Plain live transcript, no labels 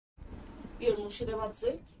Pure Murshidabad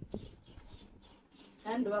silk,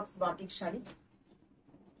 hand works batik saree.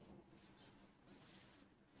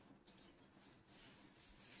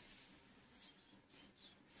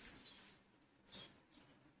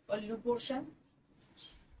 Pallu portion,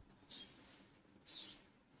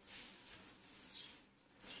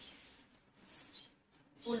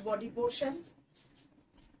 full body portion,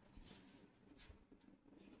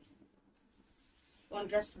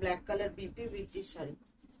 contrast black color BP with this saree.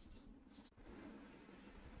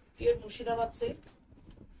 Pure Murshidabad silk,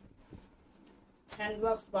 hand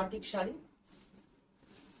works batik saree.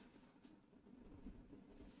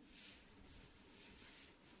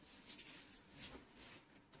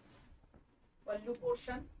 Pallu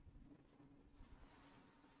portion,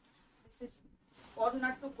 this is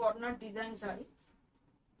corner to corner design saree.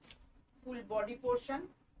 Full body portion,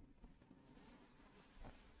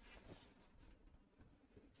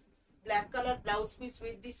 black color blouse piece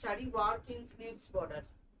with this saree, work in sleeves border.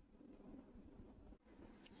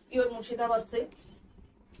 Pure Murshidabad silk,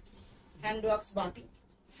 hand works batik.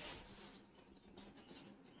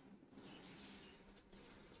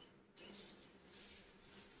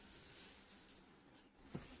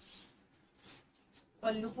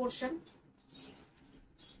 Pallu portion,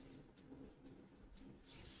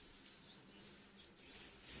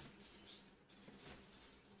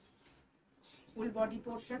 full body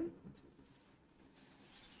portion,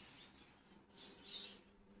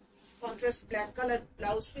 contrast black color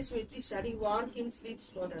blouse piece with the saree, work in sleeves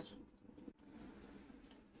border.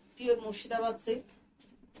 Pure Murshidabad silk,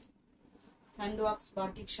 hand works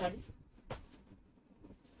batik saree.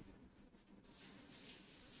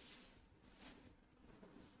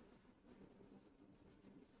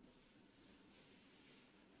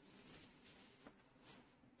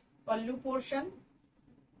 Pallu portion,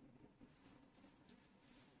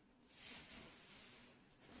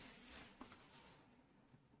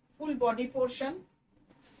 full body portion,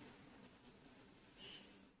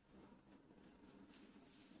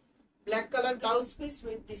 black color blouse piece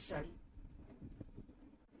with this saree.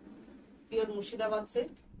 Pure Murshidabad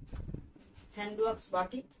silk, hand works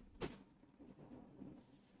batik.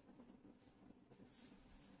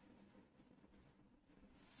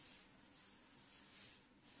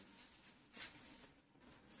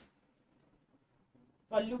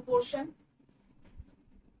 Pallu portion,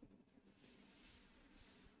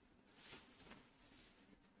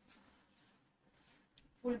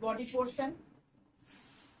 full body portion,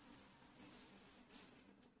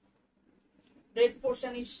 red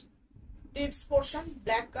portion is tits portion,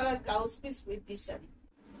 black color blouse piece with this saree.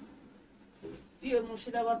 Pure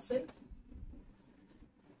Murshidabad silk,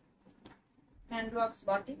 hand works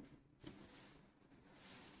batik.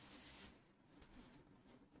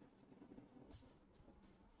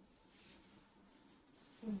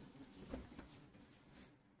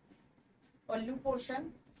 Pallu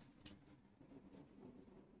portion,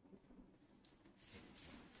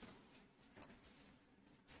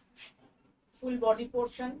 full body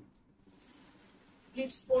portion,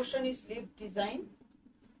 pleats portion is leaf design,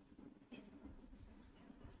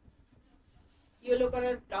 yellow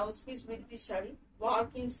color blouse piece with this saree, work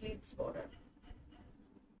in sleeves border.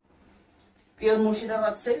 Pure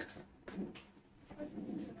Murshidabad silk,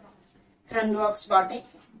 hand works batik.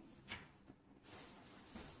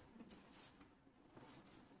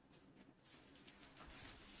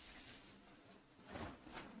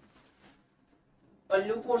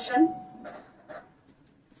 Pallu portion,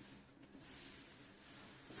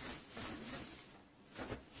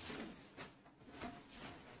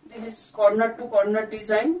 this is corner to corner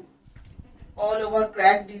design, all over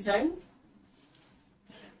crack design,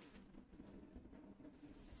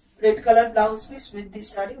 red color blouse piece with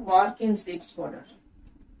this saree, work in sleeves border.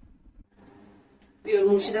 Pure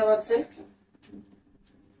Murshidabad silk,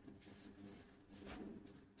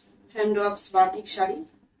 hand works batik saree.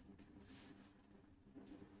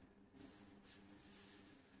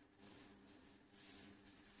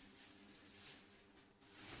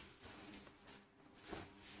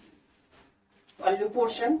 Pallu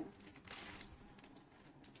portion,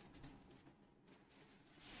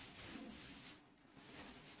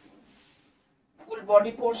 full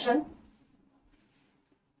body portion,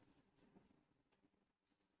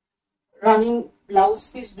 running blouse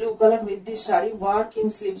piece blue color with this saree, work in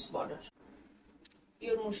sleeves border.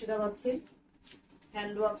 Pure Murshidabad silk,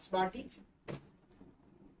 hand works batik.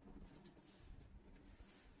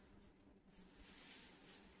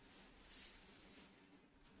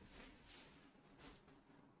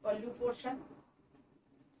 Pallu portion,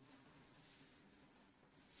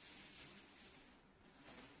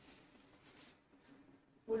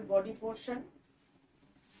 full body portion,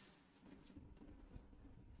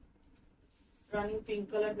 running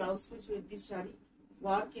pink color blouse piece with this saree.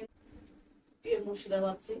 Work in pure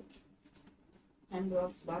Murshidabad silk, hand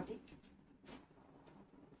works batik.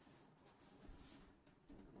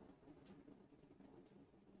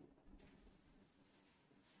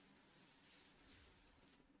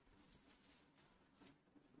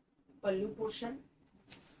 Pallu portion,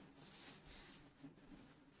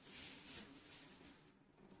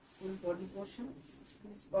 full body portion,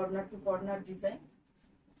 this corner to corner design.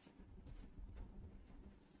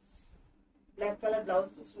 Black color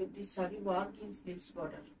blouse piece with this saree, work in sleeves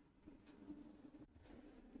border.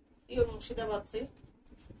 Pure Murshidabad silk,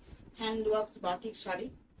 hand works batik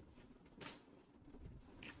saree.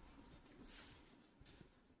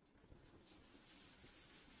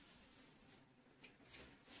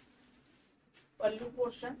 Pallu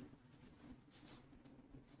portion,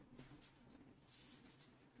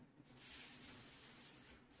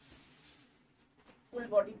 full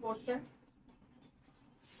body portion,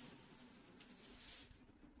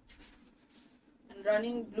 and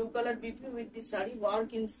running blue color BP with the saree,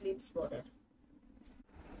 work in sleeves border.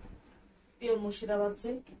 Pure Murshidabad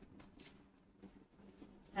silk,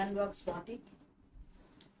 hand works batik.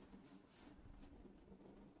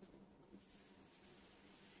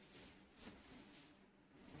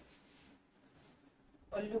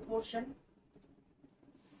 Pallu portion,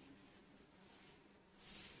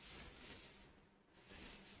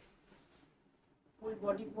 full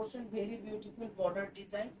body portion, very beautiful border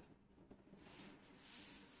design.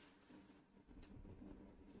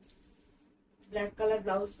 Black color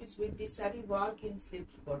blouse piece with this saree, work in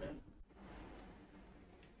sleeves border.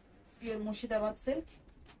 Pure Murshidabad silk,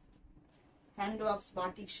 hand works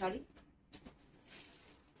batik saree.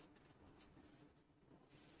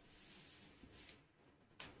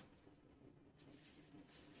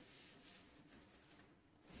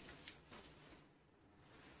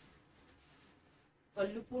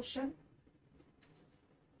 Pallu portion,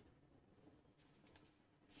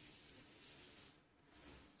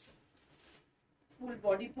 full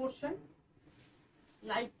body portion,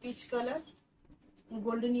 light peach color,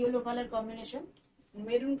 golden yellow color combination,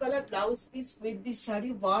 maroon color blouse piece with this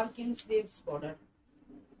saree, work in sleeves border.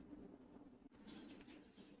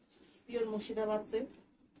 Pure Murshidabad silk,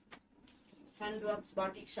 hand works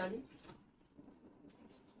batik saree.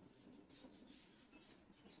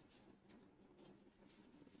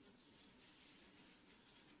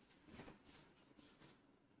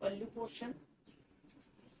 Pallu portion,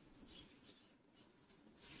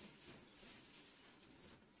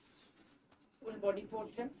 full body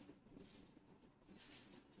portion.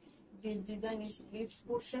 This design is sleeves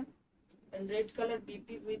portion and red color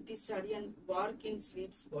BP with this saree and work in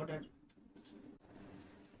sleeves border.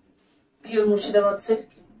 Pure Murshidabad silk,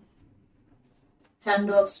 hand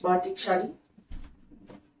works batik saree.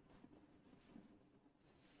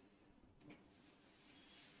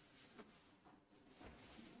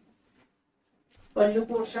 Pallu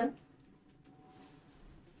portion,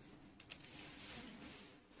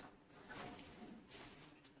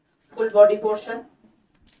 full body portion,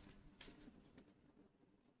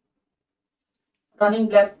 running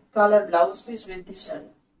black color blouse piece with this saree.